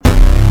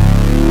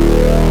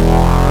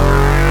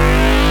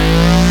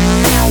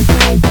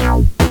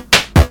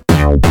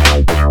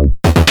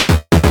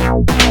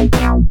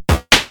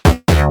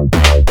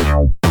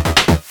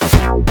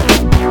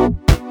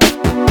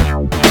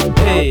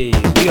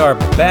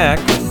back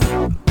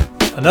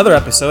with another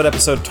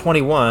episode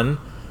 21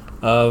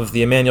 of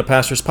the Emmanuel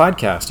Pastors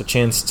Podcast, a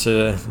chance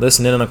to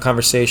listen in on a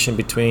conversation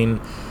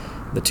between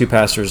the two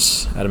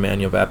pastors at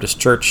Emmanuel Baptist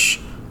Church.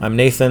 I'm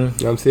Nathan.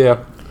 I'm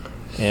Thea.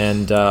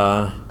 And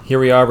here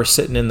we are. We're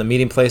sitting in the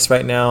meeting place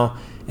right now,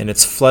 and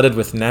it's flooded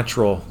with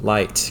natural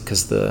light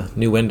because the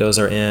new windows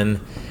are in.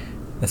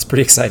 That's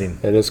pretty exciting.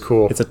 It is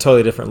cool. It's a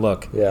totally different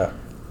look. Yeah.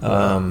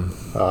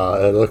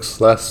 It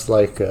looks less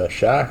like a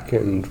shack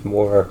and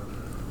more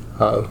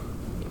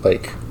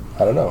like,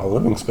 I don't know, a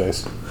living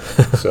space.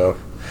 So,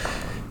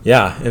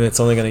 yeah, and it's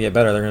only going to get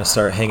better. They're going to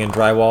start hanging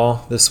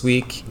drywall this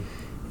week,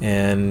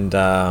 and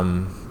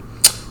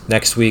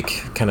next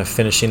week kind of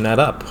finishing that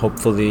up.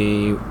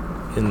 Hopefully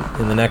in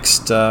the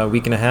next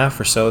week and a half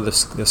or so,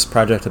 this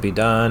project will be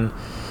done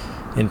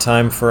in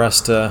time for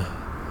us to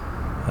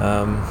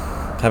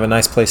have a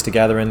nice place to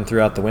gather in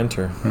throughout the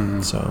winter.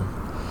 Mm-hmm. So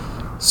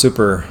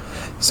super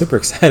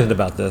excited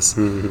about this.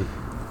 Mm-hmm.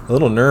 A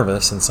little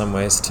nervous in some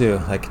ways too.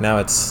 Like now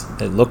it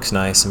looks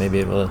nice, and maybe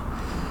it will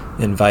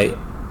invite,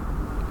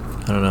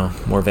 I don't know,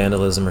 more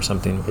vandalism or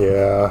something.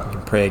 Yeah. You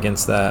can pray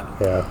against that.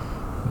 Yeah.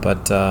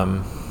 But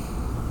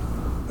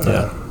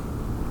yeah.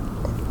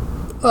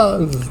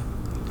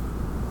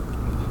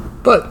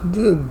 But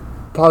the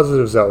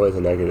positives outweigh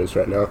the negatives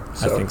right now.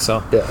 So, I think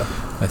so. Yeah.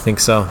 I think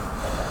so.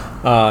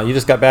 You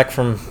just got back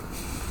from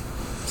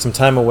some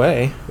time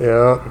away.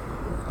 Yeah.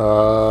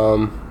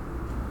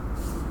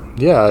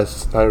 Yeah,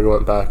 I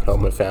went back and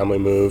helped my family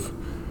move,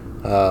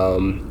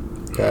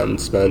 and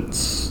spent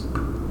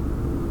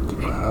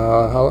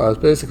I was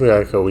basically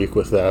like a week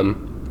with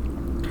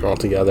them all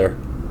together,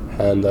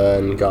 and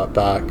then got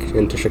back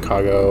into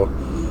Chicago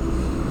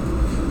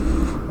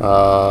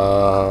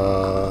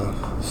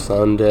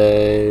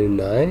Sunday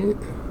night.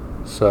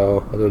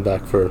 So I've been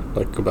back for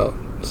like about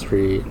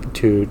 3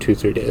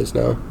 days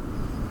now.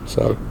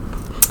 So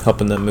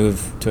helping them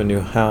move to a new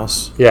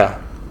house. Yeah.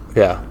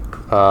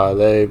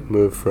 They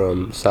moved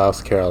from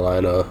South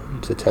Carolina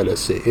to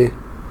Tennessee.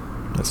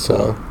 That's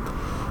so cool.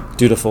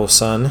 Dutiful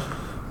son.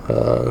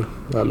 I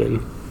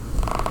mean,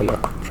 I know,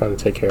 trying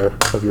to take care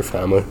of your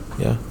family.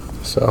 Yeah.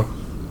 So,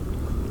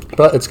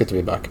 but it's good to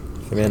be back.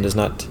 If a man does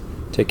not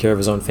take care of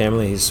his own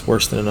family, he's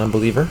worse than an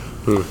unbeliever.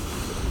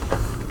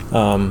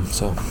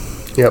 So,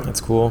 yep, that's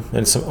cool.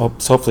 And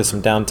hopefully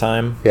some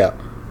downtime. Yeah.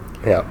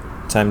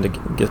 Time to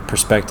get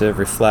perspective,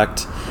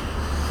 reflect.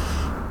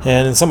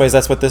 And in some ways,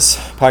 that's what this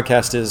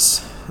podcast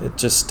is. It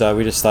just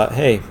we just thought,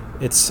 hey,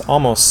 it's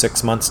almost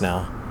 6 months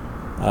now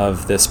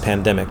of this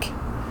pandemic.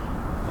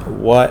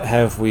 What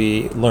have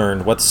we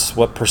learned?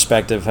 What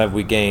perspective have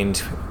we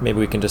gained? Maybe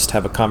we can just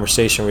have a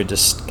conversation where we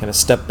just kind of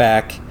step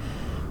back,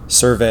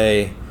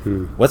 survey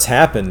what's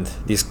happened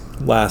these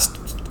last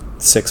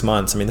 6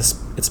 months. I mean,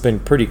 it's been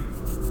pretty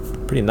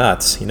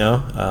nuts, you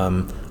know.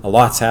 A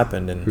lot's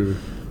happened, and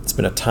it's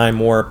been a time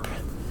warp,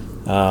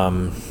 a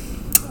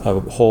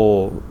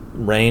whole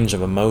range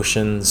of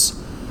emotions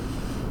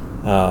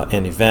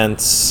and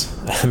events.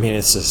 I mean,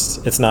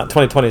 it's not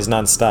 2020 is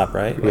nonstop,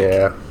 right? Like,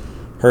 yeah.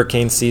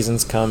 Hurricane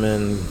season's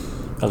coming,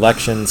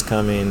 elections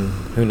coming,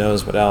 who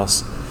knows what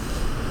else.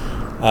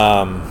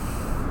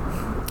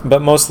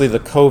 But mostly the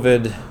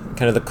COVID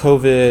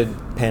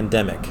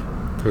pandemic.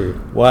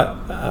 What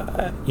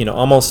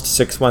almost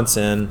 6 months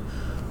in,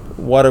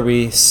 what are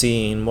we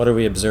seeing? What are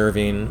we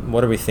observing?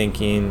 What are we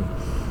thinking?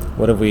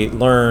 What have we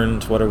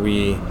learned? What are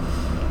we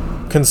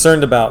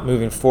concerned about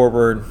moving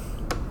forward?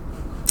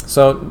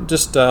 So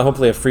just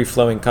hopefully a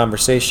free-flowing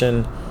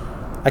conversation.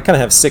 I kind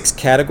of have 6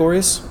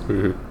 categories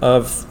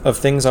of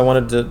things I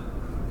wanted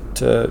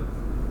to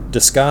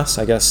discuss.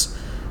 I guess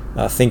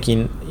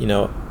thinking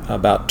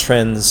about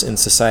trends in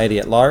society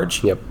at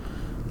large. Yep.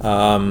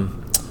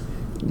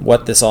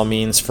 What this all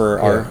means for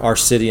our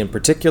city in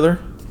particular.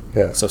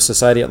 Yeah. So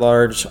society at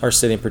large, our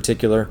city in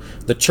particular,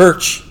 the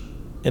church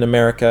in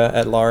America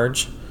at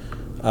large,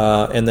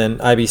 and then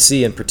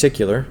IBC in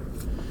particular.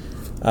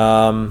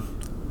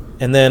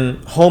 And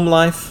then home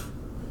life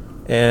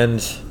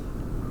and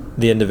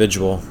the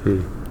individual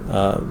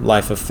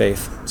life of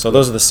faith. So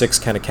those are the 6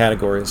 kind of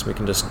categories. We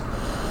can just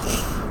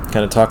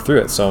kind of talk through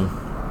it. So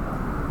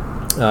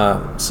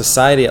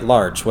society at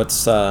large, what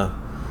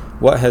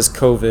has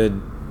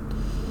COVID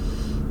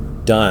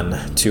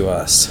done to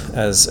us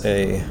as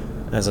a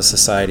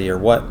society, or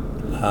what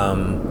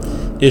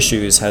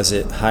issues has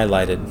it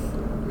highlighted?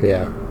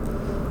 Yeah.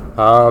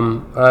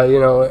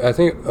 I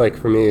think, like,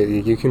 for me,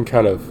 you can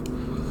kind of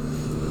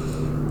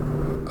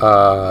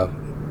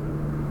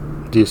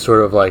do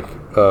sort of like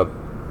a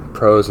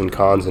pros and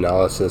cons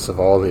analysis of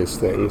all these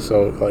things.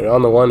 So, like,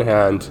 on the one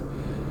hand,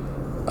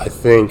 I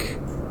think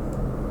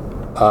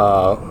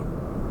a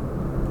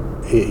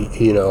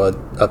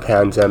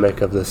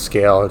pandemic of this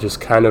scale just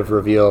kind of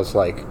reveals,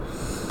 like,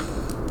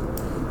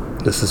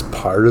 this is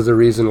part of the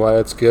reason why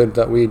it's good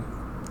that we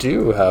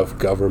do have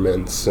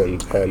governments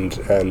and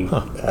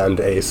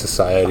a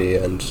society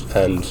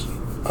and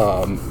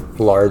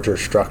larger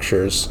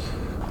structures,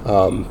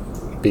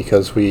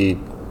 because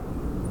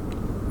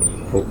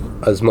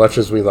as much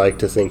as we like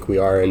to think we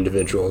are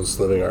individuals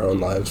living our own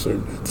lives,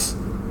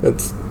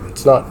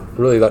 it's not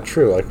really that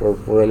true. Like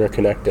we're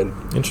interconnected.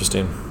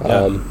 Interesting.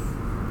 Yeah.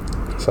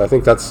 So I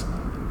think that's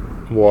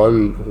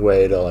one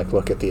way to like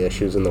look at the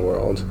issues in the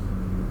world.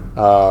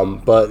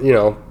 But you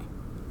know,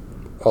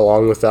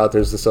 along with that,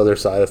 there's this other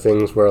side of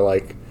things where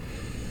like,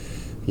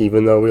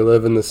 even though we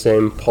live in the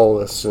same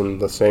polis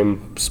and the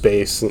same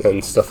space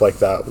and stuff like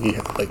that, we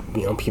like,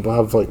 you know, people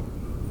have like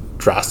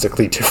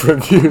drastically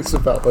different views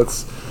about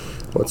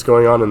what's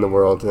going on in the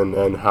world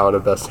and how to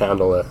best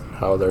handle it,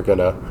 how they're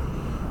gonna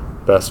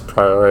best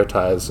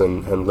prioritize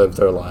and live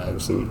their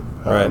lives, and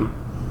right.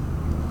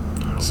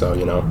 So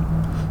you know,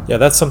 yeah,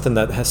 that's something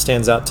that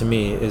stands out to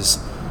me is,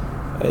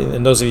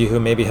 and those of you who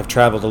maybe have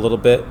traveled a little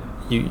bit,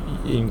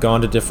 you've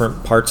gone to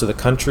different parts of the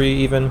country,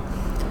 even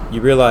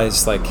you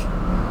realize like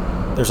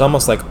there's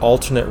almost like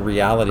alternate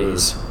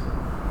realities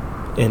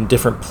in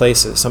different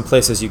places. Some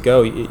places you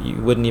go,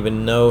 you wouldn't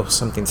even know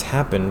something's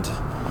happened,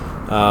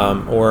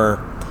 or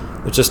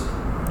it's just,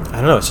 I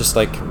don't know, it's just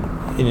like,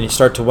 and you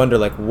start to wonder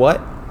like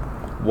what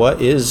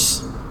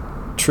is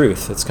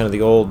truth? It's kind of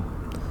the old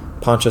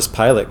Pontius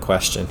Pilate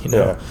question, you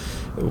know. Yeah.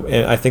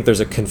 And I think there's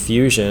a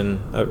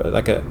confusion,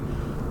 like a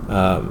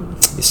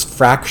this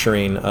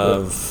fracturing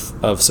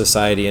of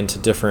society into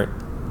different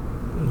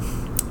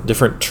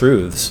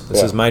truths.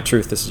 This is my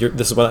truth. This is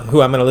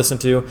who I'm going to listen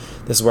to.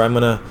 This is where I'm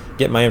going to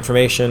get my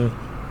information.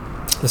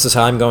 This is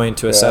how I'm going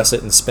to assess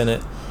it and spin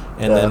it.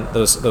 And then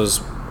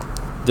those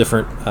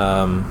different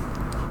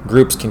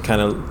groups can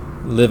kind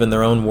of live in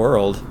their own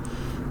world,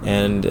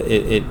 and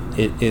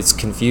it's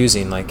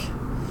confusing. Like,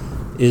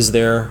 is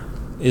there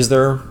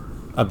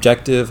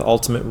objective,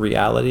 ultimate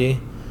reality?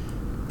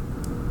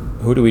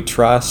 Who do we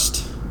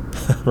trust?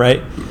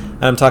 Right?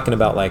 And I'm talking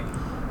about like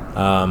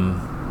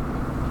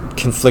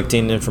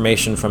conflicting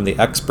information from the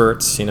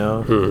experts. You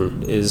know,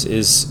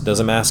 does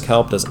a mask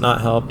help? Does it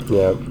not help?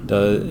 Yeah.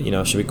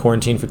 Should we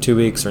quarantine for 2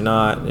 weeks or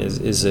not?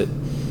 Is it,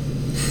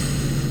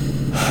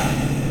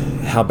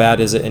 how bad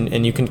is it?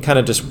 And you can kind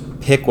of just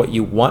pick what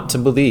you want to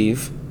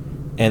believe,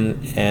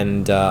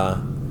 and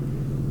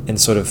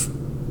sort of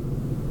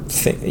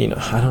think,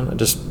 I don't know,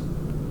 just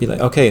be like,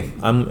 okay,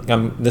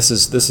 I'm this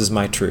is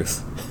my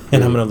truth,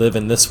 and I'm going to live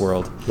in this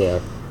world. Yeah.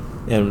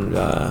 And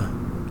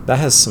that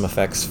has some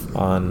effects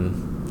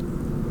on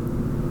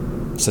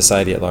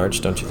society at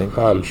large, don't you think?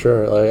 I'm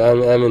sure. Like, I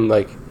mean,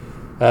 like,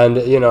 and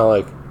I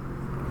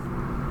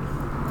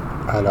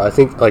don't know. I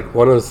think like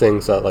one of the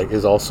things that like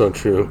is also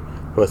true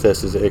with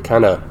this is it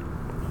kind of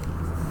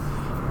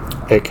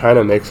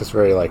makes us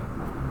very like,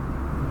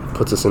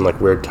 puts us in like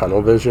weird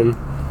tunnel vision.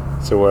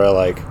 So where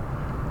like,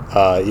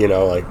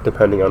 like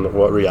depending on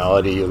what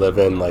reality you live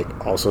in,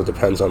 like also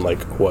depends on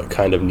like what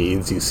kind of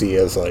needs you see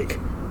as like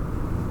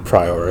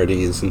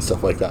priorities and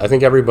stuff like that. I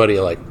think everybody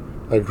like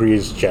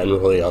agrees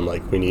generally on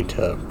like we need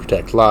to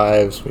protect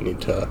lives, we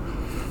need to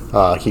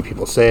keep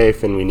people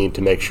safe, and we need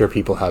to make sure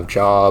people have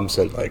jobs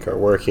and like are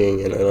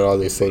working and all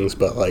these things.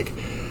 But like,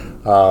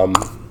 I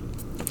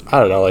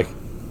don't know, like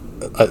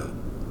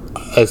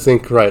I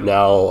think right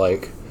now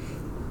like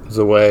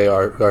the way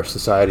our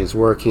society is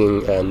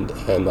working and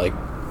like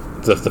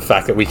the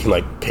fact that we can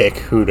like pick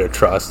who to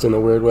trust in a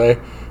weird way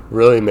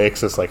really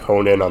makes us like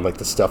hone in on like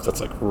the stuff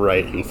that's like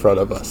right in front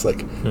of us.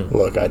 Like,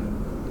 look,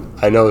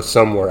 I know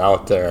somewhere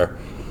out there,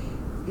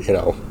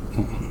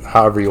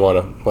 however you want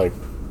to like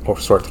or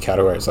sort the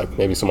categories, like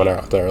maybe someone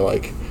out there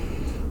like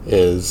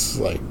is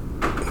like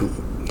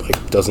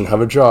doesn't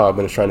have a job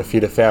and is trying to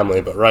feed a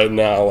family, but right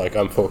now like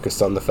I'm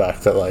focused on the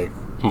fact that like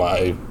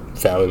my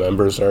family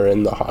members are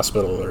in the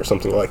hospital or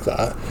something like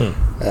that.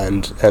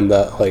 And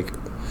that like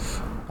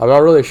I'm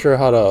not really sure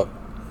how to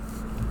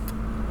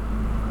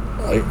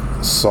like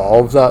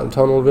solve that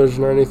tunnel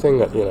vision or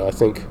anything. I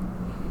think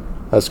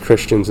as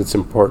Christians it's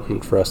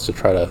important for us to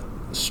try to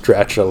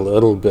stretch a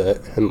little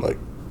bit and like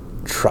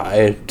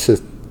try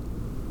to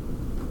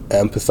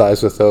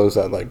empathize with those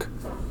that like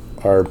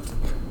are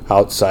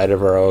outside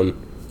of our own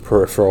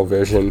peripheral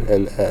vision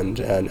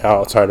and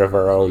outside of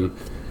our own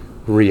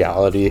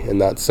reality in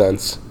that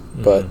sense.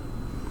 But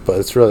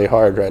it's really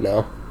hard right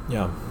now.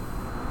 Yeah.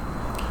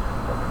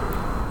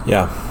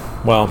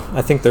 Well,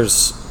 I think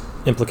there's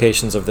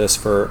implications of this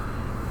for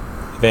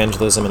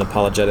evangelism and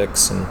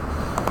apologetics, and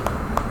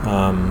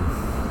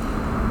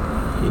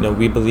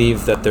we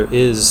believe that there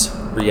is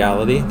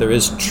reality, there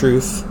is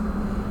truth.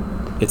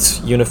 It's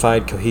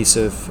unified,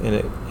 cohesive,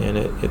 and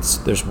it's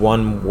there's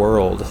one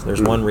world,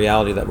 there's one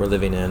reality that we're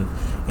living in,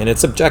 and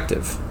it's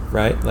objective,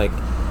 right? Like,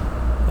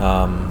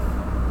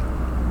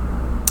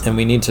 and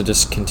we need to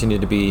just continue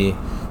to be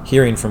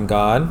hearing from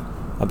God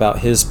about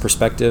His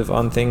perspective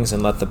on things,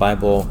 and let the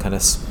Bible kind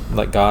of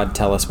let God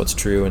tell us what's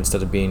true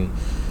instead of being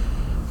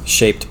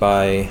shaped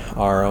by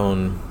our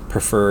own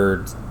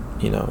preferred,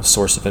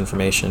 source of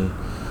information,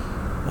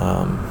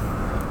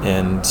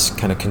 and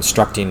kind of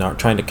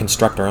trying to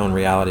construct our own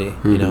reality.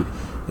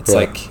 It's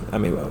like, I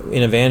mean,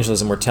 in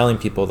evangelism, we're telling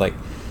people like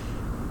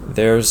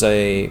there's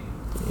a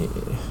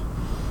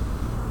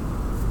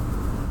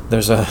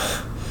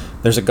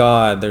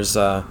God, there's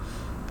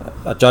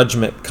a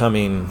judgment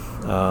coming.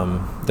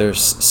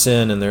 There's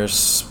sin and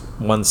there's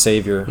one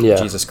Savior,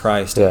 Jesus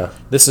Christ.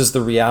 This is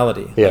the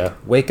reality. Like,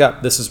 wake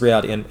up, this is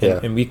reality.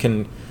 And we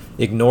can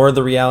ignore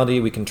the reality.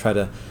 We can try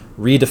to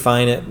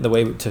redefine it the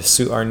way to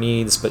suit our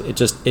needs, but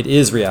it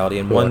is reality.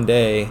 And one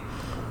day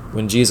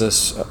when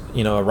Jesus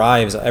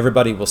arrives,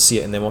 everybody will see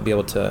it and they won't be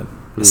able to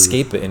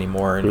escape it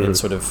anymore and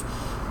sort of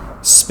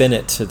spin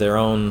it to their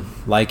own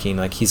liking.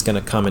 Like he's going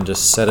to come and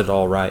just set it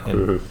all right.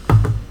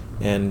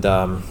 And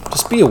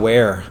just be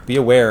aware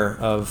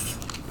of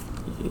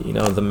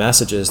the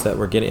messages that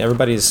we're getting.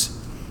 Everybody's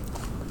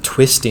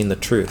twisting the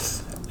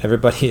truth.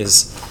 Everybody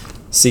is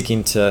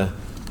seeking to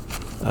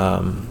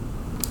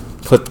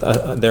put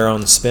their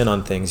own spin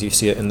on things. You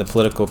see it in the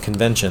political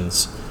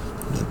conventions.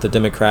 The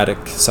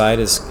Democratic side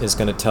is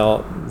going to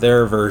tell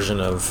their version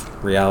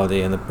of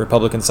reality, and the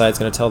Republican side is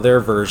going to tell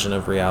their version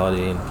of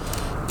reality. And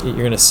you're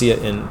going to see it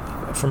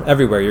from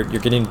everywhere. You're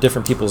getting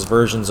different people's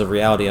versions of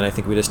reality, and I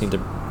think we just need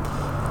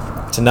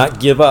to not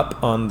give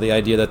up on the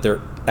idea that there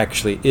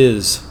actually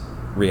is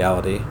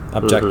reality,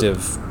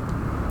 objective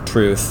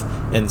truth,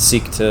 and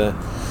seek to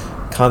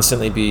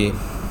constantly be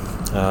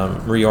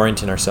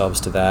reorienting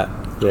ourselves to that.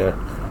 Yeah,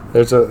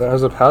 there's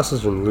a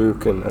passage in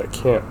Luke, and I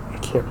can't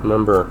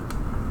remember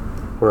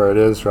where it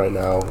is right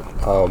now,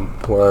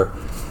 where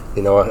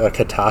a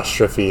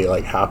catastrophe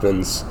like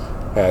happens,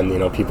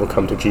 and people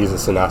come to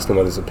Jesus and ask him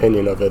what his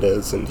opinion of it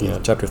is, and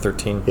chapter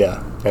 13.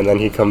 Yeah, and then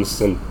he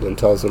comes and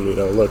tells them,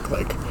 look,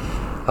 like,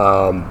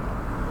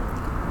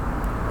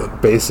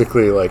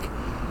 basically, like,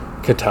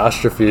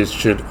 catastrophes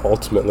should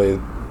ultimately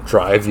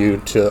drive you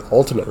to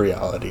ultimate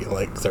reality.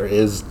 Like, there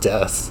is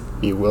death.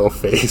 You will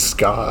face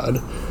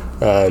God,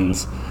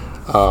 and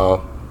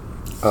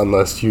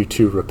unless you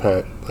too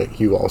repent, like,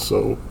 you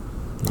also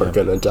are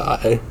gonna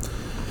die.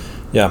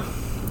 Yeah,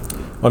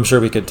 well, I'm sure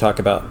we could talk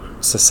about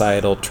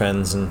societal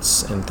trends and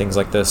things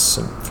like this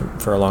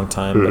for a long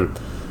time.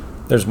 But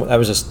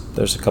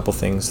there's a couple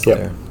things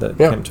there that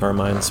came to our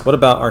minds. What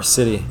about our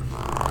city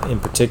in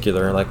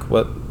particular? Like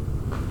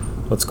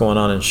what's going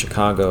on in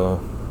Chicago,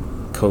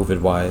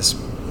 COVID wise?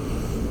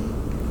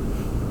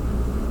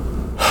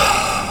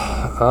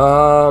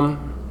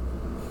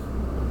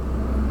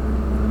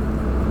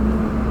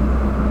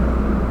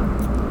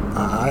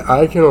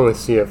 I can only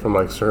see it from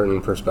like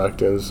certain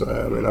perspectives.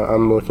 I mean,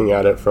 I'm looking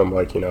at it from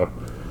like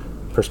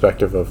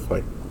perspective of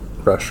like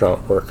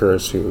restaurant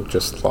workers who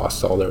just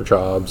lost all their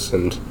jobs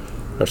and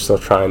are still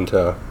trying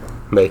to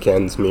make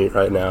ends meet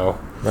right now.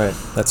 Right,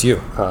 that's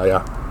you.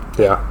 Yeah.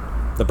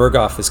 The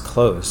Berghoff is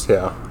closed.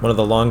 Yeah. One of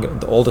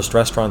the oldest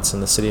restaurants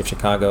in the city of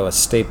Chicago, a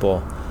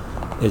staple,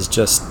 is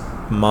just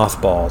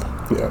mothballed.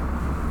 Yeah.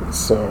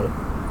 So,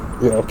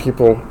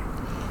 people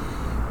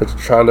are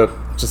trying to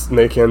just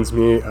make ends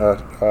meet.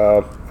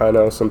 I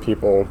know some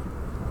people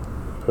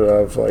who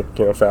have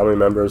family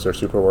members they're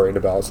super worried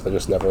about, so they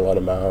just never let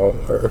them out,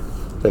 or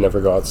they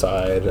never go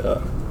outside.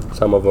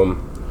 Some of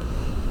them,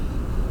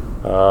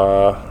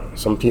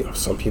 some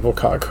people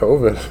caught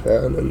COVID,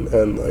 man,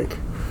 and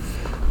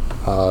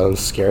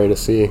it's scary to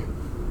see.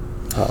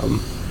 I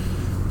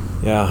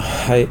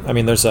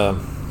mean, there's a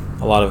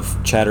lot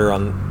of chatter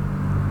on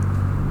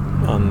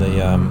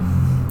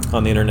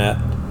the internet.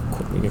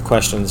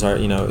 Questions are,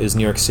 is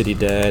New York City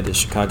dead? Is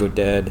Chicago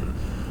dead?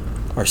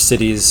 Are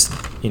cities,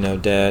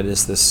 dead?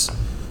 Is this,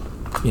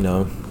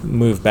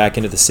 move back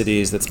into the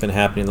cities that's been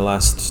happening the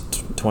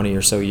last 20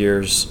 or so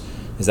years?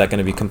 Is that going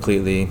to be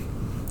completely,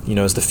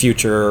 is the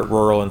future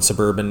rural and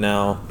suburban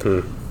now?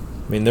 I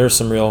mean, there's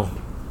some real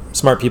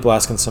smart people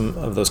asking some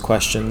of those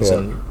questions. Yeah.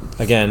 And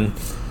again,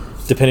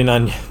 depending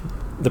on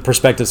the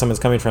perspective someone's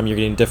coming from, you're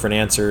getting different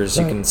answers.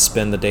 Right. You can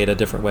spin the data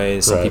different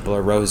ways. Some people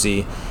are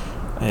rosy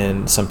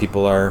and some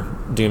people are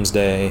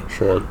doomsday.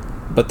 Sure.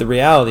 But the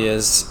reality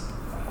is,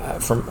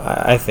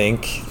 I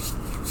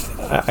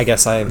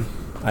guess I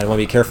want to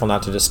be careful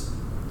not to just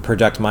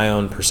project my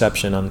own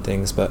perception on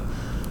things, but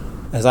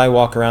as I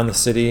walk around the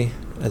city,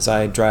 as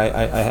I drive,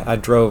 I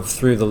drove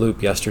through the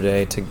Loop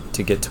yesterday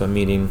to get to a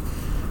meeting.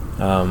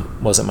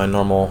 Wasn't my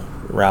normal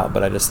route,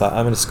 but I just thought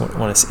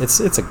want to.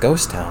 It's a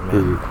ghost town,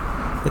 man.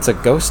 Mm-hmm. It's a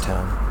ghost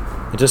town.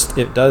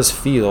 It does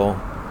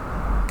feel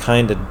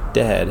kind of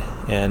dead,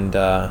 and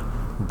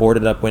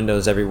boarded up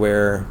windows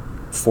everywhere,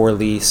 for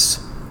lease.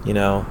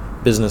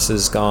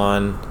 Businesses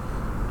gone.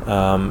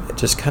 It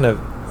just kind of.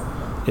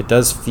 It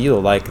does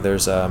feel like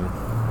there's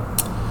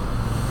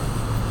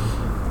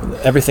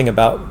everything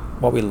about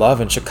what we love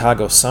in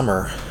Chicago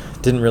summer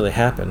didn't really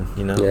happen.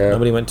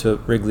 Nobody went to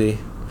Wrigley.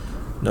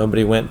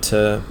 Nobody went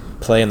to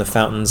play in the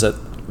fountains at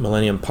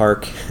Millennium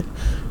Park.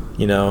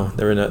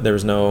 There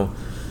was no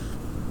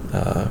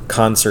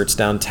concerts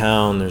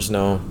downtown. There's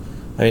no,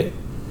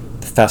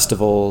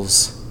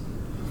 festivals.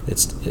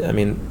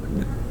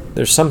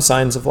 There's some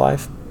signs of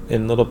life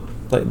in little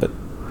play, but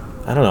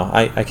I don't know.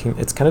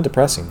 It's kind of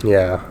depressing.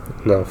 Yeah,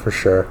 no, for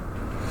sure.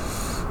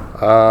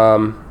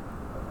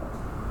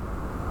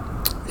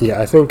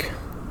 I think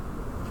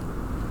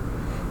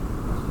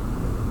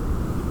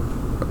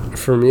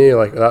for me,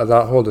 like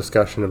that whole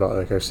discussion about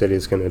like our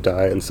city's going to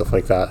die and stuff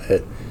like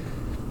that,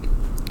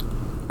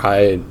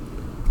 I'm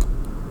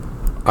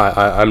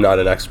not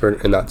an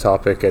expert in that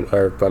topic,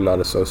 or I'm not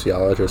a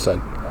sociologist.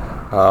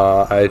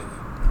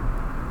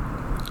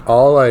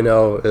 All I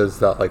know is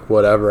that, like,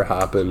 whatever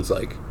happens,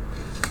 like,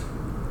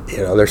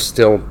 there's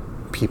still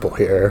people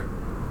here,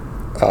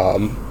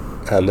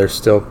 and there's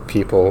still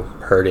people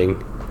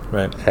hurting,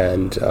 right,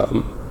 and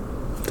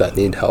that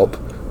need help,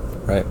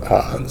 right.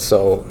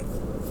 So,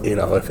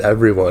 if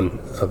everyone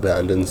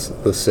abandons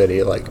the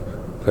city, like,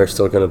 there's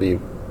still going to be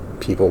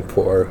people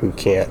poor who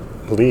can't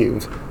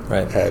leave,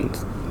 right, and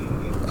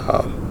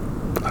I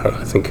don't know,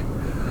 I think.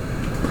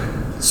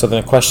 So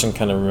then a question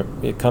kind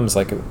of it comes,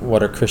 like,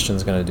 what are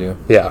Christians going to do?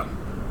 Yeah.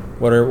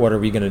 What are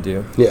we going to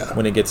do? Yeah.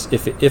 When it gets,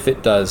 if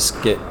it does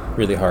get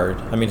really hard.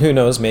 I mean, who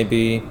knows?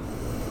 Maybe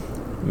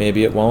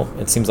it won't.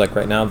 It seems like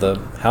right now the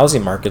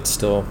housing market's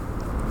still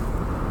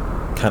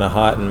kind of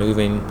hot and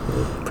moving.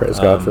 Praise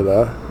God for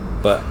that.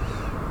 But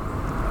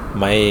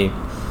my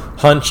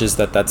hunch is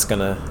that there's going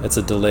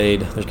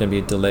to be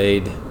a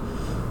delayed.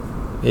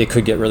 It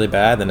could get really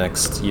bad the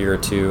next year or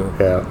two,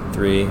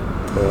 3.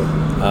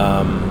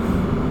 Yeah.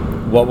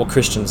 What will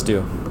Christians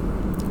do?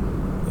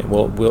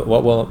 What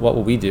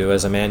will we do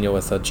as Emmanuel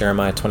with a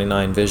Jeremiah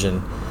 29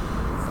 vision?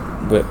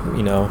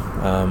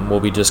 Will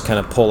we just kind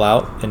of pull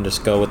out and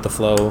just go with the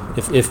flow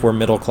if we're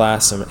middle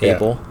class and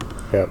able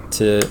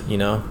to,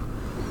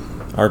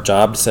 our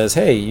job says,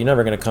 hey, you're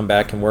never going to come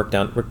back and work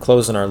down. We're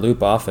closing our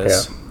Loop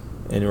office,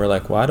 and we're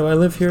like, why do I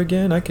live here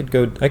again? I could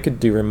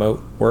do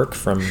remote work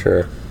from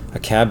a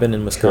cabin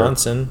in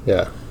Wisconsin. Sure.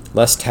 Yeah.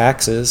 Less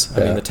taxes.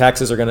 I mean, the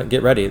taxes are going to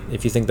get ready.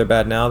 If you think they're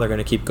bad now, they're going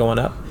to keep going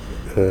up.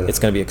 It's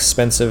going to be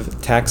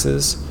expensive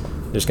taxes.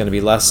 There's going to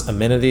be less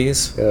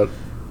amenities. Yep.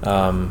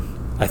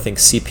 I think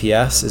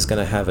CPS is going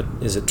to have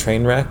a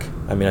train wreck.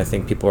 I mean, I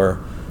think people are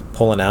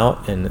pulling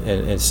out, and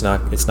it's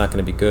not going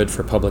to be good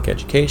for public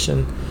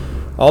education.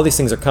 All these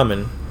things are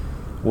coming.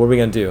 What are we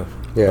going to do?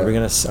 Yeah. Are we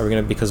going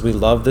to because we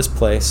love this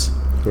place?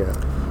 Yeah.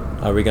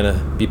 Are we going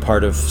to be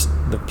part of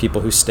the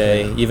people who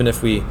stay, even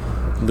if we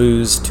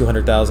lose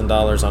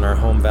 $200,000 on our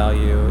home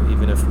value,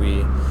 even if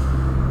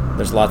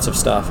there's lots of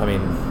stuff. I mean,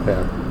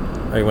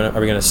 are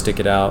we going to stick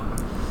it out?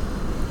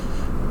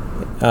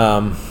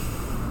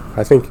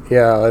 I think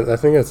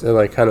it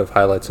like kind of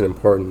highlights an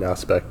important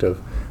aspect of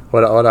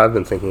what I've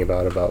been thinking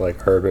about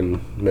like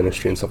urban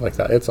ministry and stuff like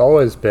that. It's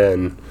always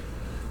been,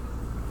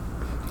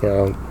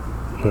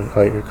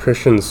 like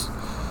Christians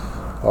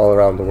all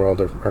around the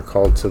world are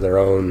called to their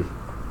own,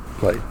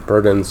 like,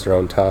 burdens, their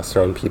own tasks,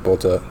 their own people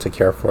to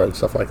care for and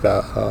stuff like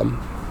that.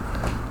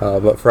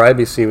 But for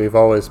IBC, we've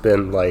always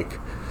been like,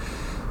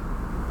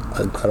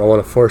 I don't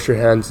want to force your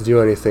hand to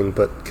do anything,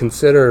 but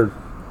consider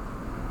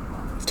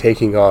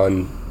taking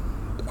on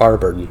our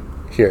burden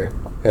here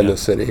in the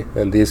city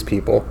and these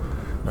people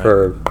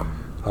for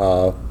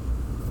a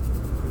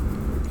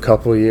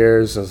couple of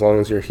years, as long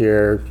as you're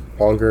here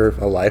longer,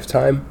 a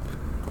lifetime.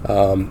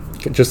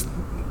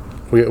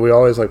 We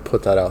always like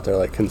put that out there,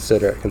 like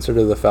consider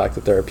the fact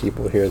that there are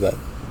people here that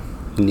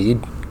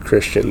need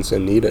Christians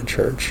and need a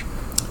church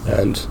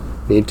and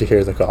need to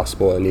hear the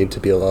gospel and need to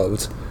be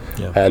loved,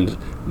 and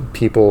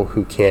people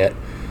who can't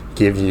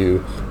give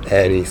you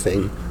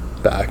anything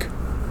back.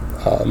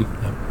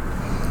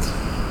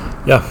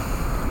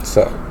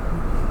 So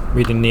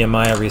reading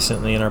Nehemiah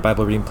recently in our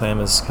Bible reading plan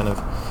was kind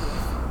of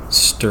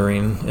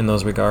stirring in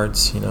those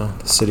regards. The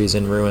city's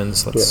in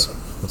ruins.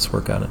 Let's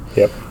work on it.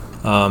 Yep.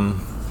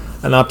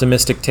 An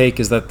optimistic take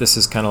is that this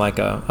is kind of like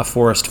a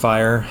forest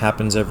fire,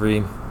 happens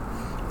every,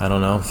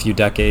 few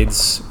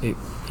decades.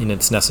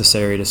 It's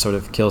necessary to sort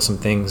of kill some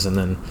things, and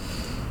then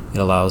it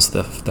allows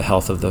the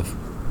health of the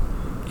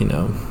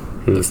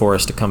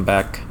forest to come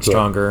back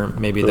stronger.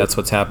 Maybe that's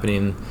what's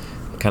happening,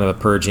 kind of a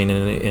purging,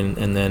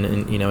 and then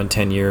in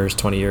 10 years,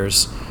 20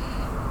 years,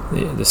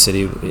 the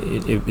city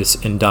it's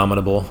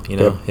indomitable.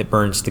 It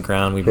burns to the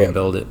ground. We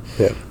rebuild it.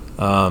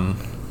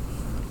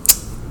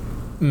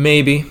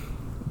 Maybe.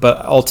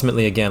 But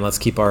ultimately, again, let's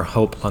keep our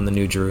hope on the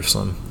New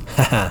Jerusalem,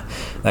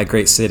 that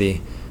great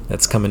city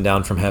that's coming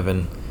down from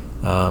heaven.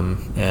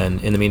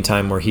 And in the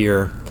meantime, we're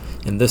here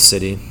in this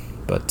city,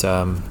 but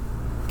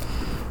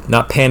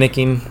not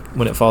panicking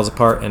when it falls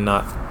apart, and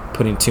not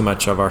putting too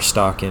much of our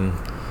stock in,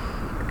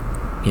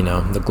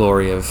 the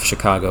glory of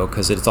Chicago,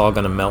 because it's all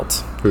going to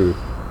melt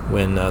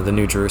when the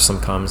New Jerusalem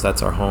comes.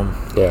 That's our home.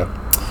 Yeah.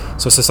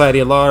 So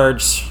society at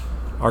large,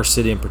 our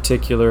city in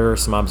particular,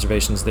 some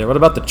observations there. What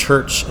about the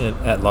church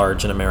at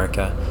large in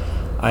America?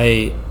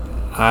 I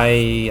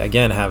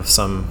again have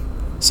some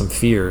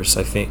fears.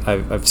 I think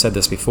I've said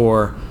this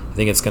before. I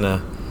think there's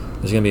gonna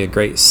be a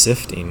great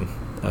sifting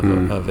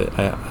of it.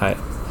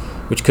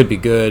 Which could be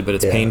good, but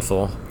it's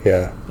painful.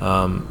 Yeah.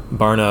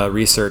 Barna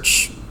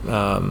Research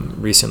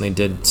recently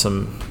did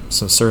some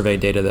survey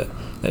data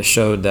that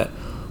showed that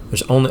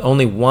there's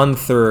only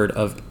 1/3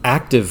 of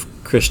active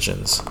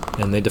Christians,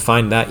 and they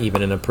defined that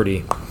even in a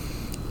pretty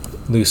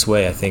loose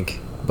way, I think,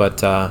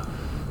 but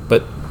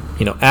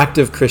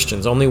active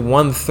Christians, only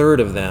 1/3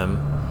 of them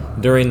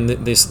during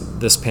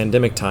this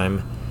pandemic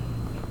time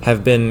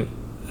have been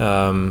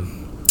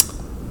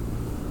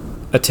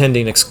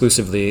attending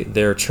exclusively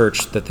their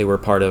church that they were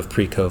part of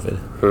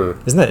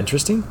pre-COVID. Isn't that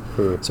interesting?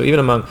 So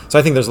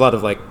I think there's a lot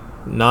of like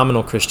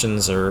nominal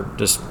Christians or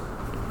just,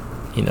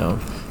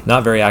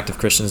 not very active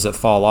Christians that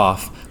fall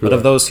off. But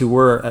of those who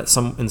were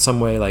in some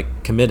way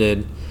like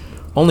committed,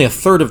 only a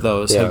third of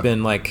those have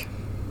been like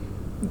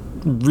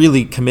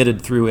really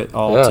committed through it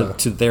all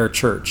to their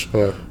church.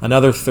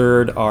 Another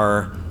third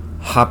are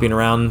hopping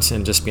around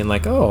and just being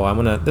like,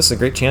 this is a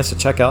great chance to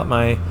check out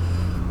my,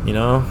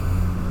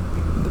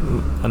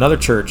 another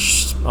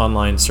church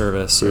online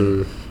service.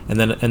 And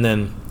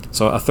then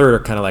so a third are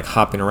kind of like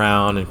hopping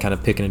around and kind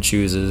of picking and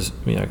chooses,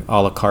 a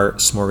la carte,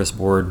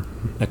 smorgasbord,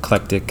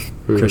 eclectic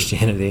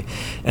Christianity.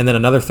 And then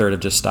another third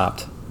have just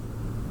stopped.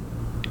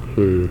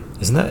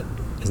 Isn't that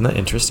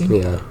interesting?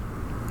 Yeah.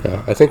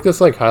 I think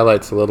this like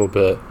highlights a little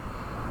bit,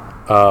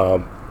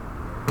 of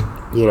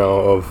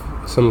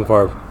some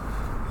of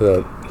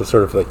the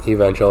sort of like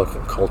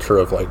evangelical culture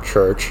of like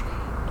church,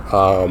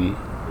 and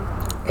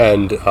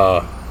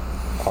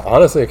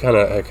honestly, it kind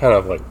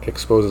of like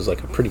exposes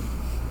like a pretty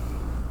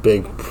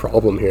big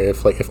problem here.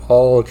 If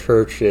all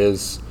church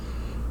is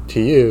to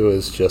you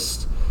is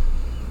just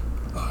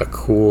a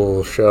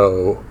cool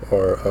show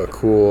or a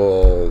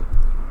cool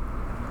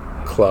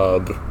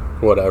club,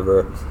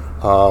 whatever,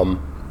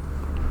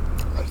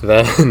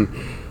 then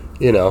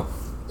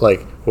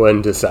like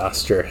when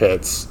disaster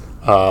hits,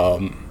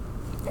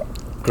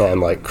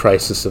 and like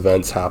crisis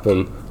events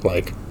happen,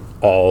 like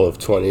all of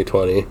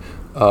 2020,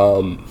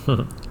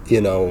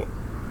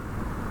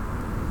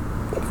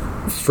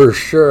 for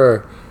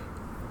sure,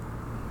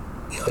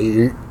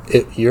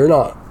 you're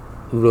not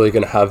really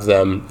going to have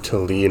them to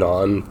lean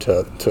on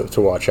to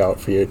watch out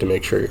for you, to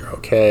make sure you're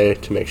okay,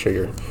 to make sure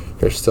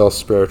you're still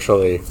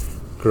spiritually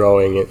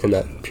growing in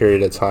that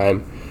period of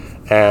time.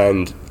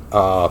 And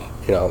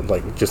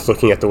like just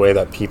looking at the way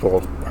that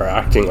people are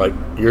acting, like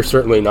you're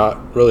certainly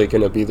not really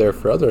going to be there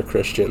for other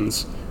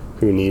Christians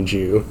who need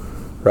you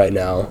right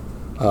now,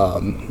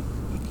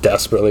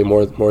 desperately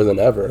more than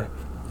ever.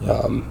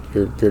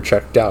 You're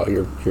checked out.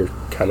 You're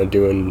kind of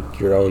doing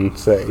your own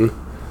thing.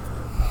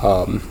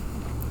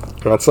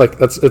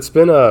 It's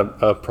been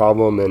a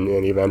problem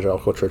in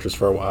evangelical churches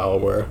for a while,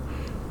 where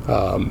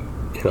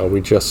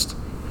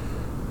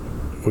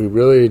we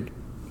really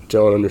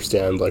don't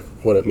understand like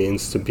what it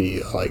means to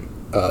be like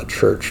a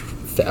church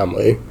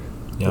family,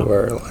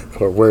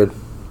 where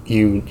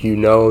you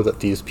know that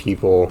these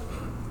people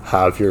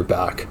have your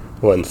back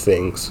when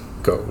things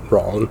go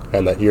wrong,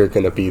 and that you're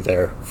going to be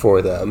there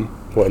for them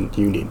when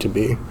you need to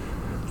be.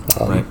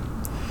 Right.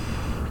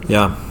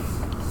 Yeah.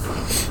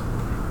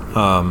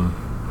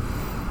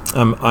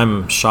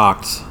 I'm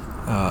shocked.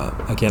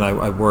 Again,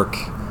 I work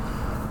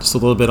just a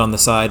little bit on the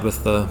side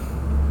with the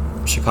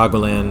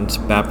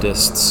Chicagoland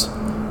Baptists,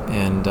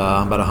 and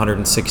about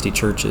 160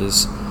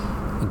 churches.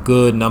 A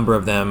good number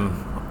of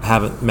them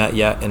haven't met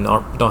yet and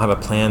don't have a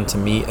plan to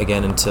meet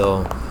again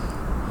until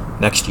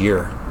next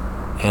year.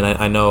 And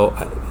I know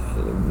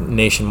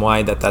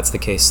nationwide that's the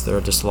case. There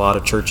are just a lot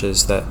of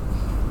churches that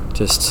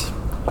just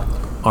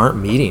aren't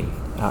meeting.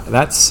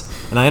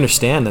 And I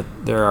understand that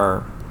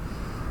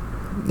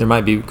there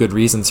might be good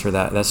reasons for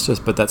that.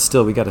 But that's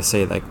still, we got to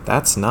say, like,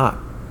 that's not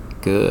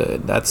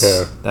good.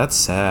 That's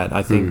sad.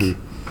 I think,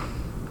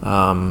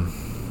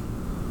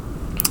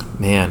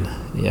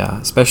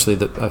 especially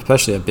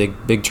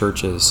big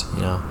churches,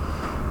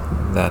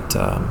 that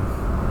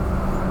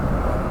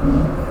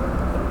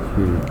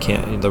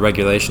can't. The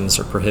regulations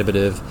are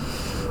prohibitive.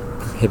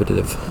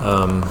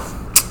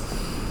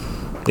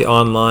 The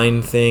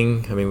online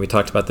thing, I mean, we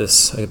talked about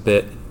this a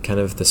bit, kind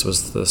of, this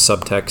was the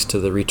subtext to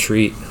the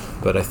retreat,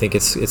 but I think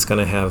it's going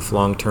to have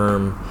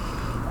long-term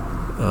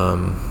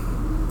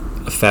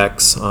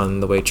effects on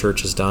the way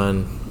church is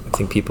done. I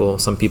think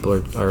some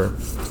people are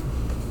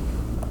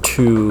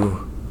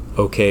too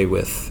okay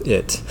with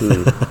it.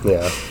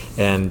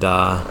 And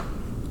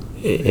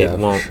it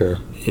won't, sure.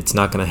 It's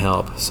not going to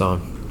help. So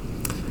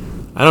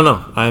I don't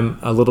know. I'm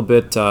a little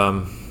bit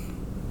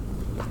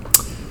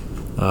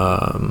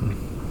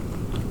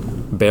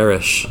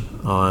bearish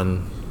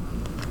on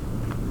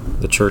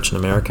the church in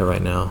America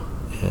right now,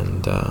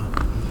 and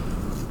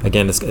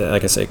again, it's,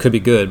 like I say, it could be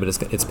good, but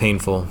it's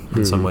painful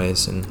in some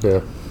ways,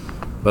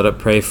 but I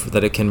pray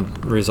that it can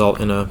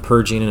result in a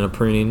purging and a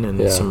pruning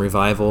and some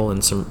revival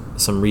and some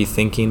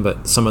rethinking.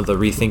 But some of the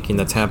rethinking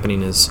that's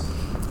happening is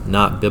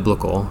not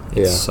biblical.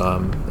 It's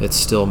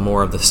still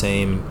more of the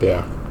same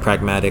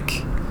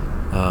pragmatic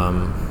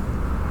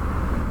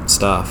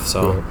stuff.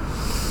 So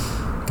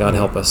God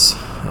help us.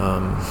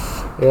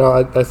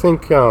 I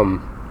think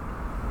one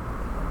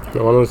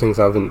of the things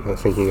I've been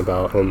thinking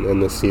about in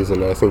this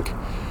season, I think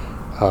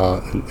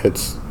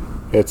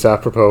it's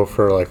apropos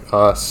for like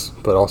us,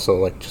 but also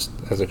like just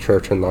as a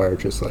church in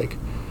large, is like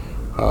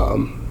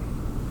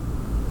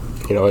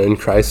in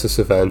crisis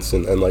events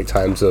and like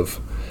times of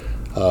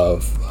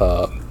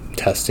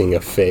testing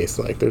of faith,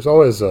 like there's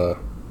always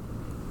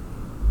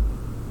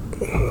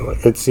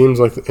it seems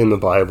like in the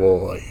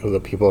Bible, like the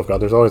people of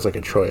God, there's always like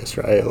a choice,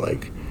 right?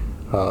 Like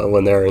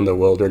when they're in the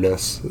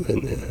wilderness,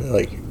 and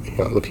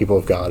the people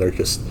of God are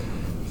just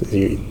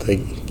you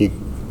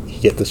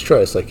get this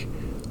choice, like,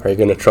 are you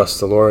going to trust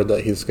the Lord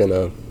that He's going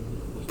to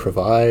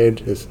provide,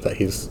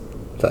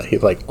 that he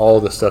like all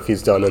the stuff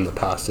He's done in the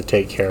past to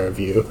take care of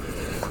you,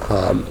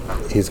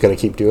 He's going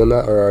to keep doing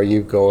that, or are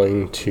you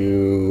going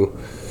to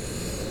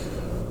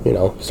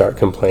start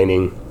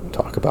complaining,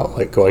 talk about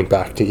like going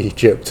back to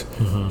Egypt,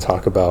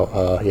 talk about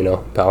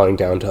bowing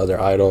down to other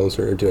idols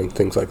or doing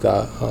things like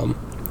that.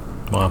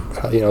 Wow.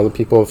 The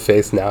people of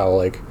faith now,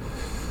 like,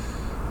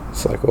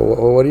 it's like,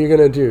 well, what are you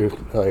gonna do?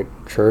 Like,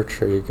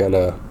 church, are you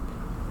gonna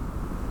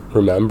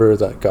remember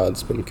that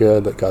God's been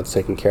good, that God's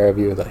taking care of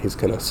you, that He's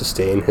gonna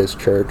sustain His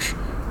church,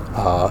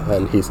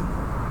 and He's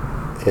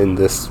in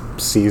this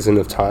season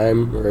of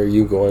time? Or are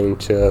you going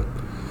to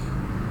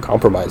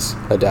compromise,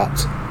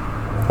 adapt,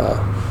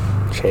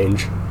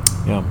 change?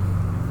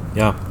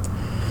 Yeah.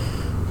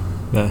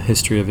 The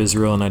history of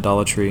Israel and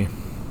idolatry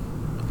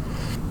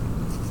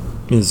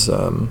is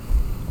a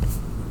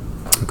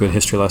good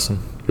history lesson.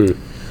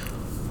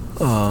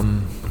 How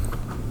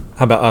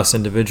about us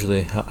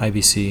individually? How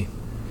IBC?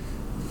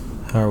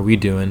 How are we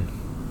doing?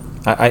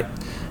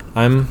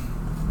 I'm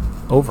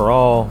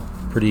overall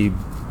pretty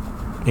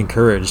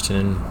encouraged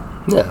and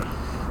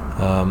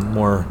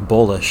more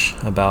bullish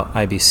about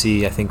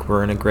IBC. I think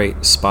we're in a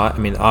great spot. I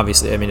mean,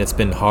 obviously, it's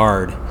been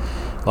hard,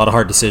 a lot of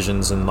hard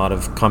decisions and a lot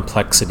of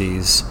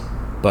complexities,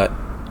 but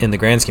in the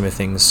grand scheme of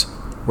things,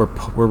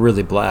 we're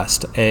really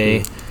blessed.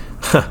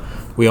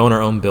 We own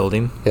our own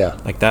building. Yeah,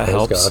 like that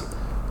helps.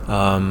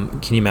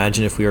 God. Can you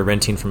imagine if we were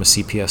renting from a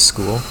CPS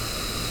school?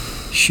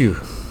 Shoo.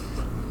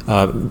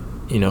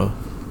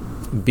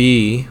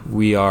 B,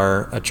 we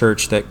are a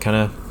church that kind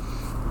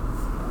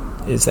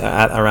of is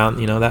at around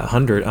that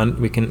 100.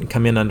 We can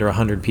come in under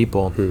 100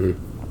 people,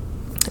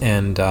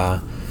 and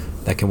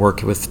that can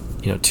work with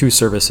 2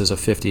 services of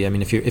 50. I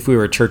mean, if we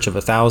were a church of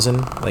 1,000,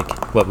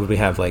 like, what would we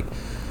have? Like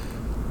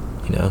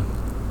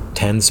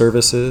 10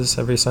 services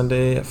every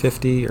Sunday at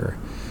 50, or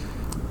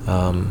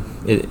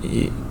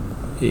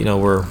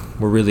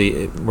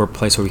we're a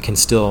place where we can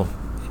still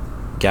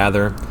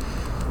gather.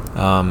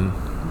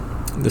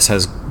 This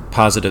has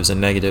positives and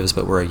negatives,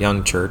 but we're a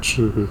young church.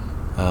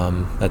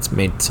 That's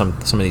made some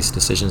of these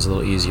decisions a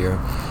little easier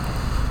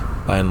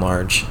by and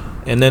large.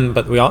 And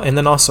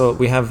then also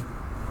we have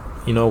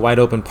a wide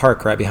open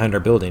park right behind our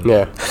building.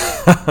 That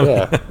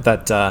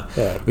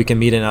we can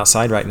meet in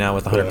outside right now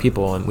with 100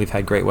 people, and we've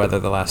had great weather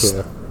the last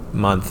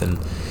month, and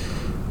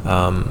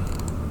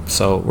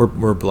so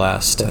we're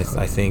blessed.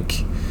 I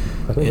think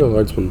the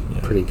Lord's been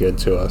pretty good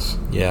to us.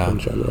 In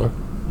general.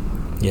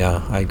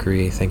 Yeah, I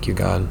agree. Thank you,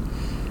 God.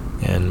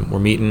 And we're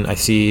meeting. I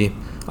see.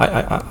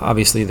 I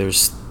obviously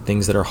there's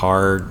things that are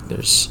hard.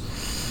 There's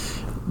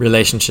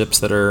relationships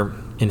that are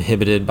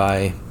inhibited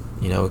by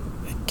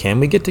can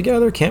we get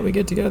together? Can't we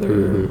get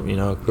together?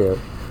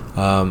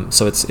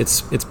 So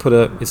it's put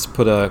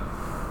a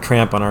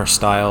cramp on our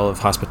style of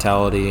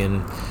hospitality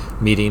and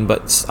meeting.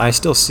 But I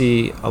still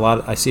see a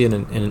lot. I see it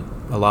in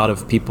a lot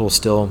of people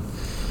still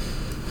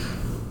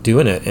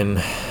doing it, and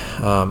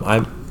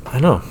I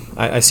don't know.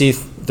 I see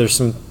there's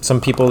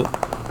some people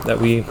that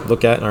we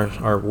look at and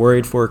are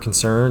worried for,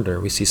 concerned,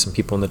 or we see some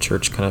people in the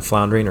church kind of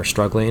floundering or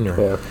struggling,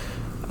 or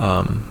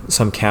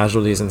some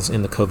casualties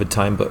in the COVID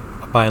time.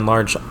 But by and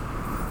large,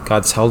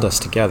 God's held us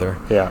together.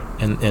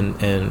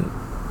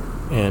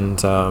 And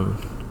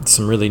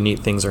some really neat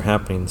things are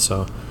happening.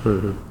 So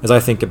as I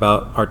think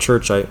about our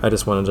church, I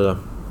just wanted to,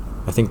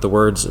 I think the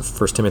words of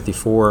 1 Timothy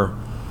 4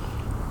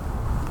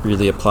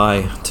 really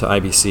apply to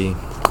IBC.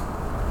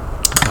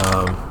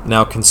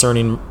 Now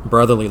concerning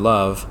brotherly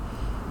love,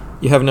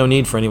 you have no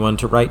need for anyone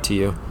to write to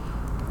you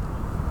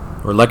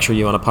or lecture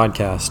you on a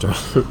podcast,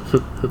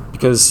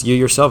 because you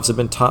yourselves have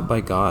been taught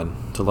by God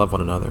to love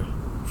one another.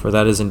 For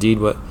that is indeed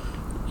what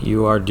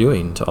you are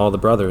doing to all the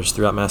brothers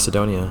throughout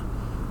Macedonia.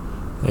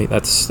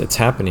 It's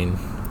happening.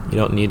 You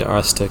don't need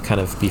us to kind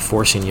of be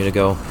forcing you to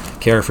go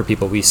care for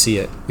people. We see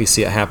it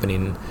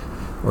happening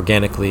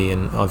organically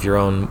and of your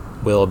own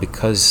will,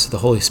 because the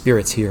Holy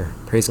Spirit's here.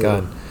 Praise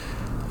God.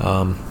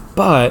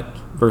 But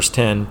verse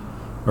 10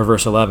 or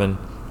verse 11.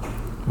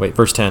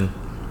 Verse 10.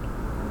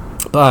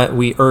 But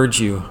we urge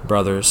you,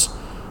 brothers,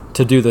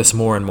 to do this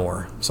more and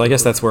more. So I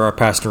guess that's where our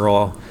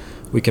pastoral,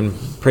 we can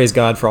praise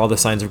God for all the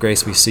signs of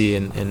grace we see,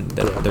 and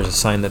that there's a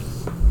sign that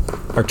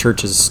our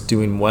church is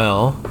doing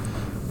well,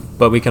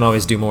 but we can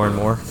always do more and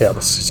more.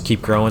 Let's just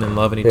keep growing and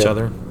loving each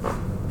other.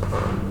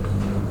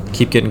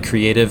 Keep getting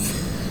creative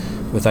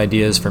with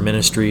ideas for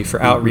ministry,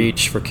 for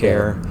outreach, for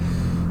care.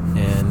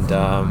 And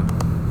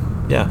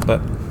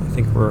but I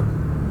think we're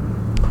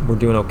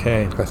doing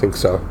okay. I think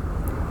so.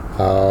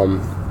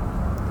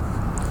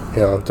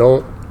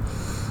 Don't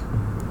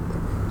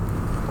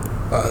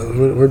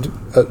we're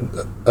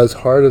as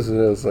hard as it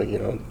is,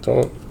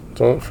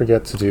 don't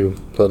forget to do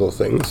little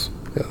things,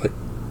 like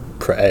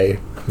pray.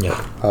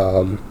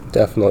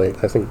 Definitely,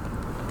 I think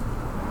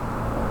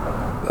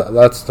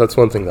that's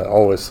one thing that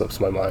always slips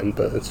my mind,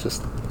 but it's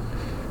just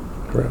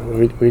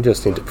we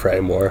just need to pray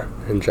more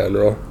in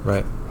general.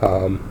 Right.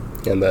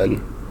 and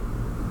then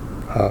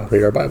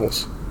read our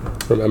Bibles.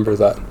 Remember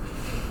that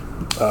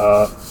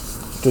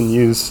the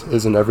news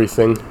isn't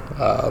everything.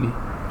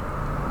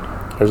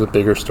 There's a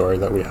bigger story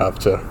that we have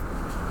to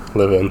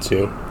live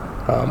into,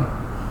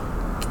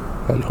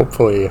 and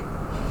hopefully,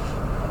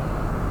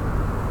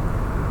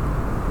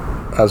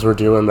 as we're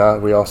doing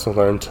that, we also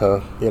learn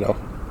to,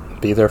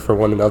 be there for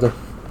one another,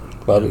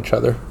 love each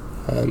other,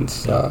 and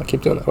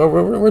keep doing it.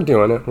 We're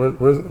doing it.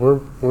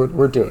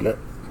 We're doing it.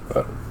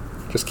 But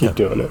just keep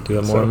doing it. Do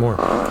it more and more.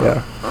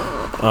 Yeah.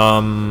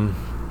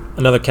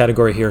 Another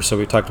category here. So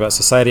we talked about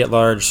society at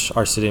large,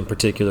 our city in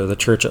particular, the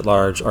church at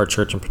large, our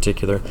church in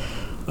particular,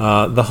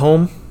 the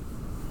home.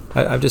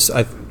 I've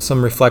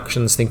some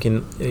reflections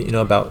thinking,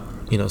 about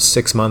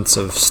 6 months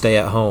of stay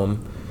at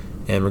home,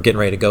 and we're getting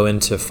ready to go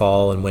into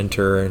fall and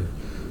winter and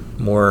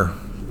more.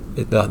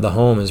 The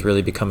home has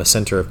really become a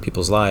center of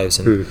people's lives,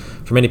 and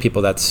for many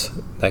people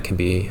that can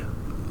be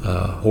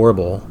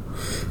horrible.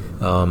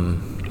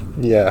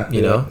 Yeah,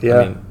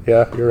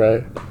 you're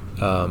right.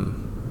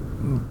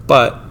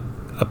 But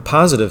a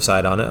positive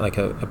side on it, like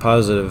a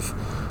positive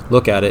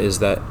look at it, is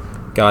that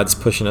God's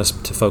pushing us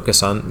to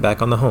focus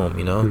back on the home.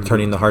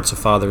 Turning the hearts of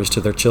fathers to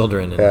their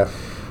children, and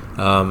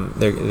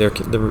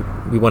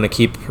we want to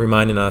keep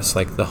reminding us,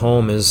 like, the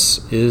home is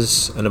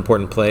an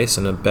important place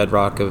and a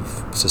bedrock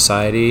of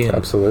society. And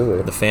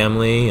absolutely. The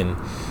family and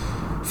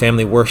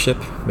family worship.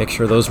 Make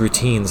sure those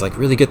routines, like,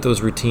 really get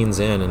those routines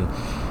in,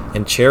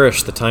 and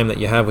cherish the time that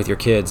you have with your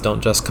kids. Don't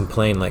just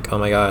complain like, oh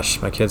my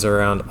gosh, my kids are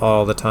around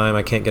all the time,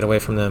 I can't get away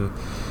from them.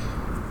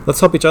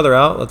 Let's help each other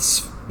out. Let's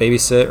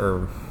babysit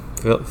or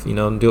do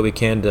what we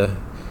can to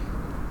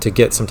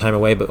get some time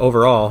away. But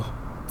overall,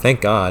 thank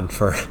God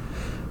for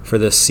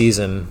this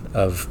season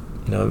of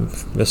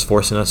just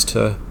forcing us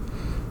to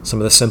some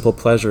of the simple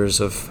pleasures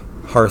of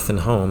hearth and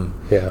home,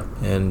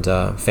 and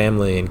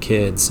family and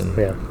kids. And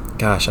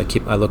gosh, I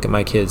look at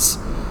my kids.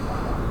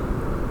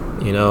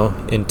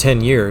 In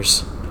 10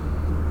 years,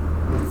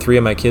 3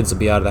 of my kids will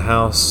be out of the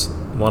house.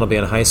 One will be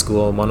in high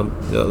school.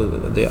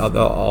 They'll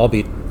all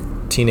be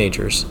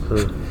teenagers,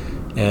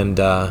 and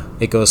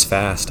it goes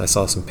fast. I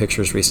saw some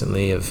pictures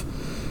recently of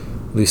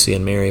Lucy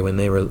and Mary when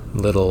they were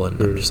little, and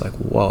I'm just like,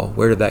 whoa,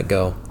 where did that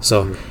go?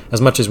 So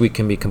as much as we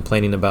can be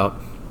complaining about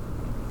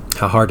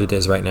how hard it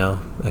is right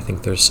now, I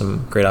think there's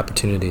some great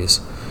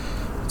opportunities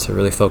to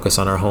really focus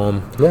on our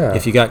home. Yeah.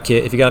 If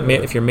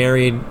you're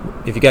married,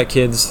 if you got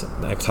kids,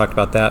 I've talked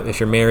about that. If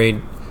you're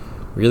married,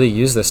 really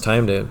use this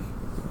time to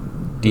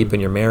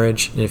deepen your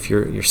marriage. And if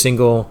you're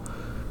single,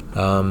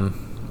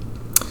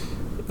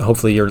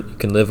 hopefully you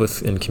can live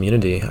in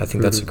community. I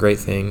think that's a great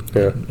thing.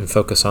 And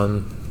focus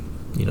on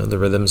the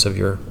rhythms of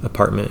your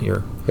apartment,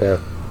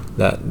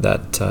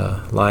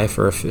 that life.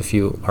 Or if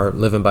you are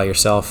living by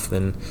yourself,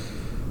 then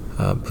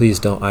please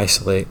don't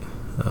isolate.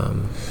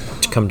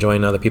 Come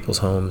join other people's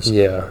homes.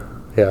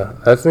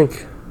 I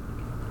think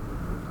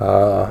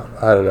I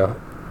don't know,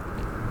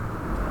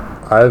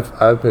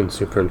 I've been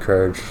super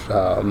encouraged,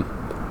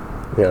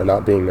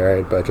 not being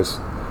married, but just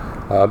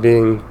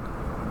having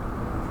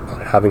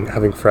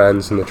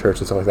friends in the church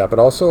and stuff like that, but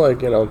also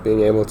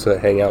being able to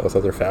hang out with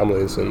other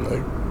families and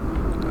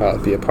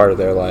be a part of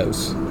their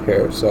lives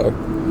here. So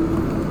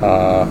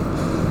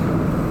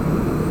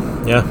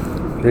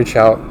reach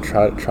out,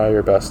 try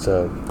your best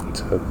to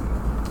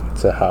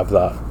have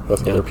that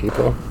with other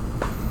people.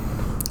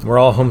 We're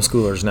all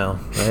homeschoolers now,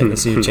 right?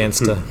 This is your chance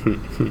to.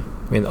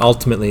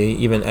 Ultimately,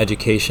 even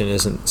education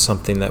isn't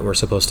something that we're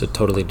supposed to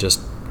totally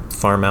just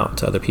farm out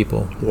to other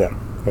people. Yeah,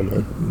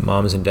 amen.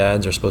 Moms and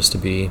dads are supposed to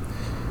be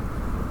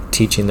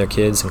teaching their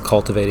kids and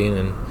cultivating,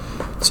 and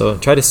so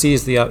try to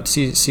seize the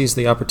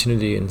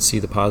opportunity and see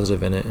the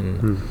positive in it,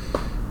 and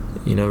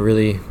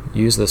really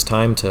use this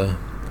time to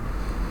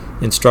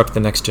instruct the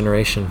next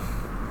generation.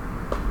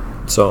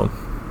 So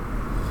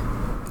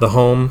the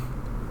home,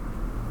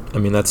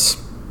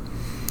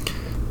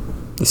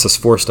 this has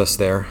forced us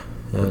there,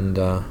 and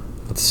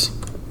let's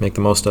make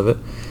the most of it.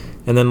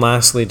 And then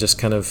lastly, just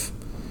kind of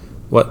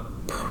what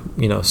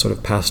sort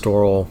of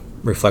pastoral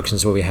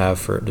reflections will we have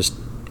for just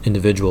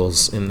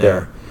individuals in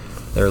their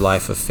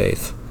life of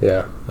faith.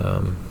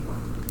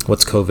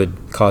 What's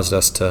COVID caused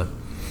us to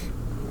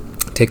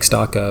take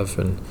stock of,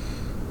 and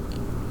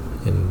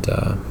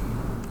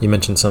you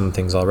mentioned some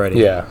things already.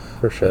 Yeah,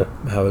 for sure.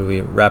 How would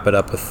we wrap it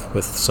up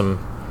with some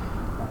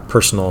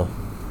personal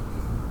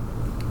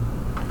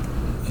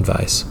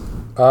advice?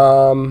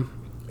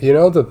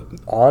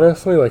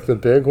 Honestly, the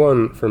big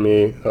one for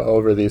me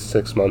over these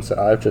 6 months that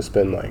I've just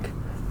been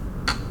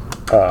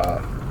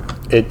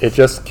it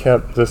just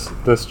kept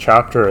this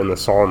chapter in the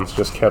Psalms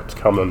just kept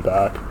coming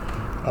back.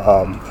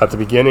 At the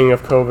beginning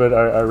of COVID,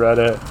 I read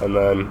it, and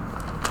then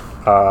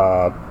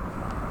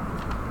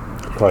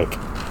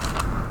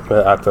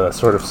at the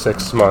sort of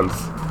 6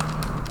 month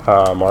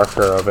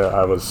marker of it,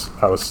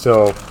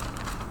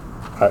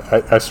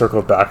 I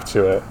circled back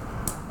to it,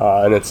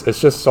 and it's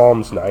just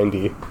Psalms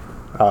 90.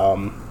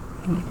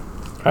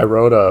 I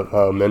wrote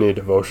a mini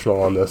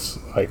devotional on this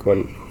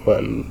when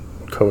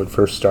COVID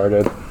first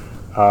started,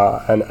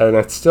 And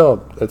I still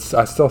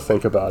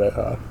think about it.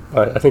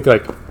 I think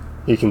like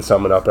you can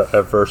sum it up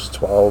at verse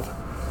 12.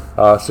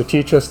 So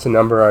teach us to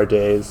number our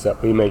days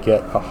that we may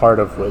get a heart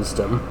of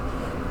wisdom.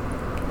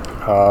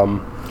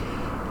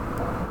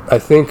 I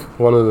think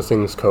one of the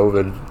things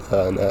COVID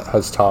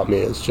has taught me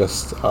is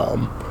just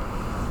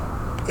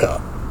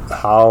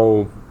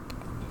how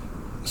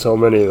so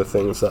many of the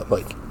things that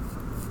like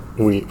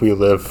we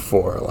live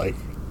for, like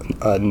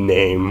a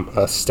name,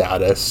 a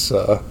status,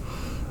 I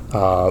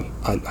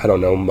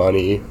don't know,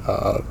 money,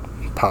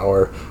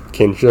 power,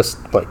 can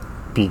just like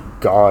be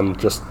gone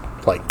just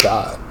like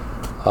that,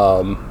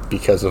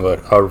 because of a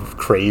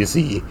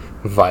crazy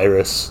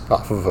virus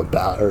off of a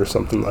bat or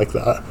something like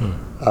that.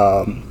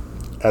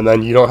 And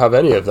then you don't have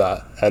any of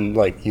that, and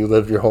like you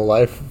lived your whole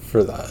life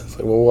for that. It's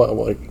like, well,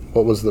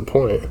 what was the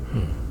point?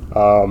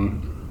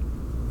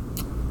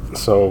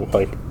 So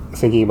like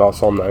thinking about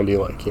Psalm 90,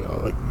 like, you know,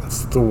 like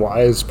it's the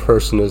wise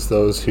person is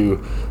those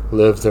who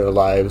live their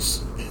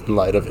lives in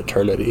light of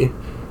eternity.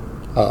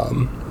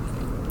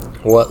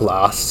 What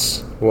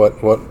lasts?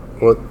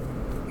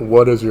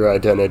 What is your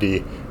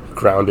identity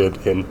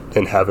grounded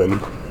in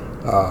heaven?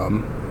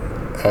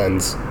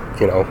 And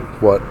you know,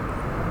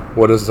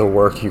 what is the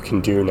work you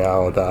can do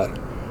now that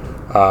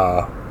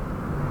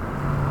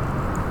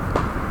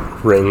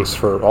rings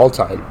for all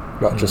time,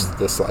 not just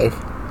this life?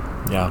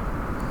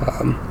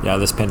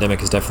 This pandemic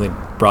has definitely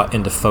brought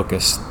into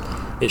focus,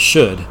 it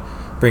should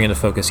bring into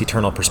focus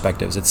eternal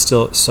perspectives. It's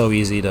still so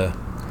easy to,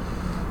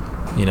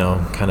 you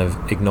know, kind of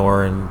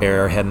ignore and bury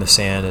our head in the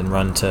sand and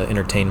run to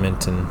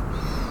entertainment and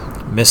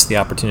miss the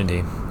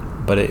opportunity.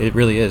 But it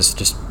really is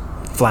just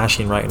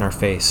flashing right in our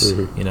face.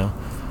 You know,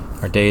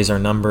 our days are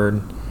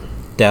numbered.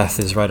 Death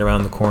is right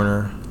around the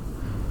corner.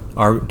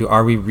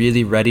 Are we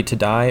really ready to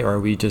die, or are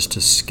we just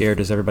as scared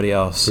as everybody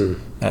else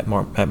at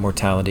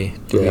mortality?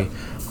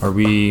 Are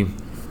we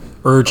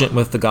urgent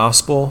with the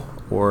gospel,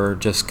 or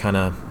just kind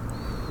of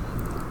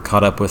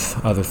caught up with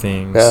other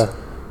things?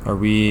 Are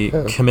we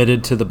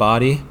committed to the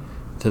body,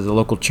 to the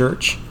local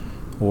church,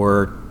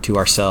 or to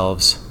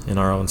ourselves in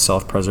our own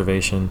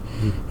self-preservation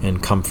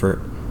and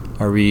comfort?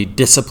 Are we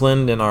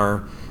disciplined in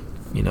our,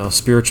 you know,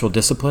 spiritual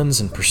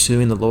disciplines and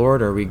pursuing the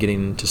Lord? Or are we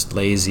getting just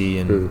lazy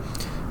and,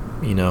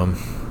 you know,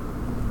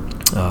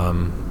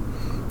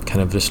 kind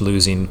of just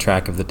losing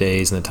track of the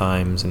days and the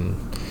times and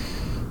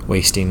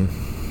wasting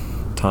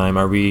time?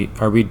 Are we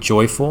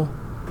joyful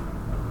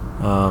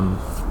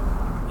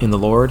in the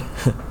Lord,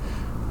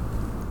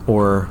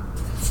 or,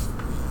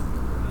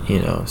 you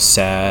know,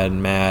 sad,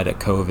 mad at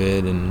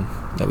COVID and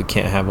that we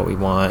can't have what we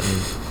want,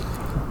 and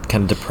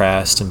kind of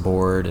depressed and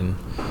bored and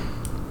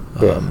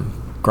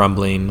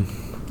grumbling?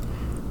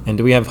 And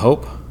do we have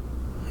hope?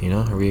 You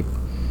know, are we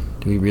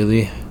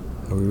really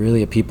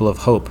a people of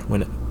hope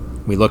when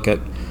we look at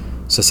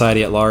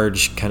society at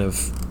large kind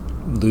of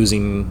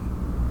losing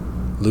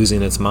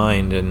its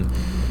mind and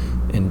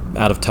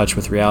out of touch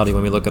with reality?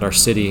 When we look at our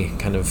city,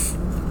 kind of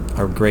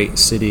our great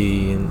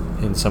city,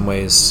 in some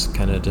ways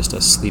kind of just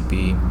a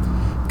sleepy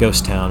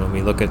ghost town. When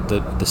we look at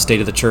the state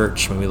of the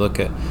church, when we look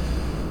at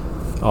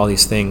all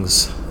these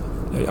things,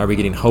 are we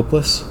getting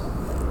hopeless,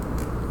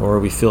 or are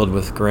we filled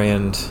with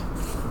grand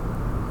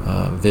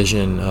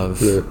vision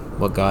of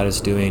what God is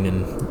doing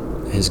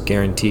and His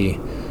guarantee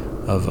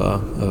of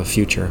a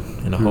future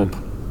and a hope?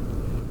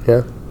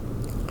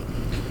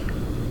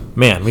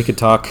 Man, we could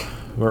talk.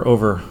 We're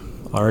over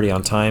already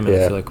on time, and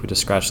I feel like we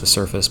just scratched the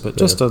surface, but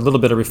just a little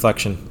bit of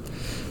reflection.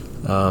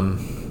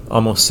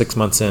 Almost 6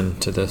 months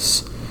into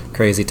this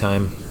crazy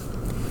time.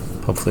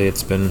 Hopefully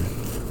it's been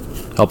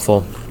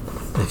helpful.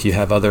 If you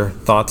have other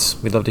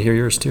thoughts, we'd love to hear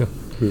yours too.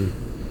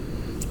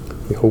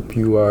 We hope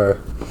you are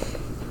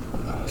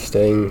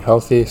staying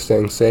healthy,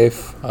 staying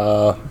safe,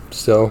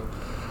 still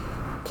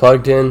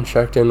plugged in,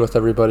 checked in with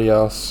everybody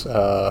else,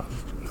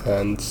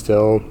 and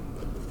still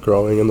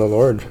growing in the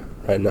Lord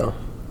right now.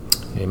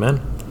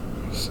 Amen.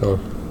 So